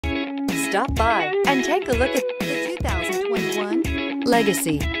Stop by and take a look at the 2021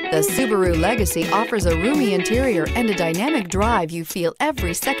 Legacy. The Subaru Legacy offers a roomy interior and a dynamic drive you feel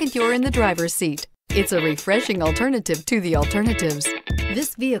every second you're in the driver's seat. It's a refreshing alternative to the alternatives.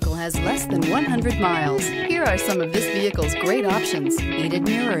 This vehicle has less than 100 miles. Here are some of this vehicle's great options: heated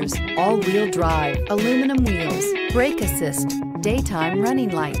mirrors, all-wheel drive, aluminum wheels, brake assist, daytime running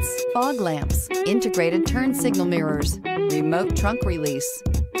lights, fog lamps, integrated turn signal mirrors, remote trunk release,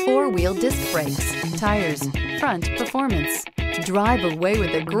 four-wheel disc brakes, tires, front performance. Drive away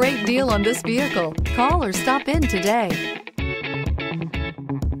with a great deal on this vehicle. Call or stop in today.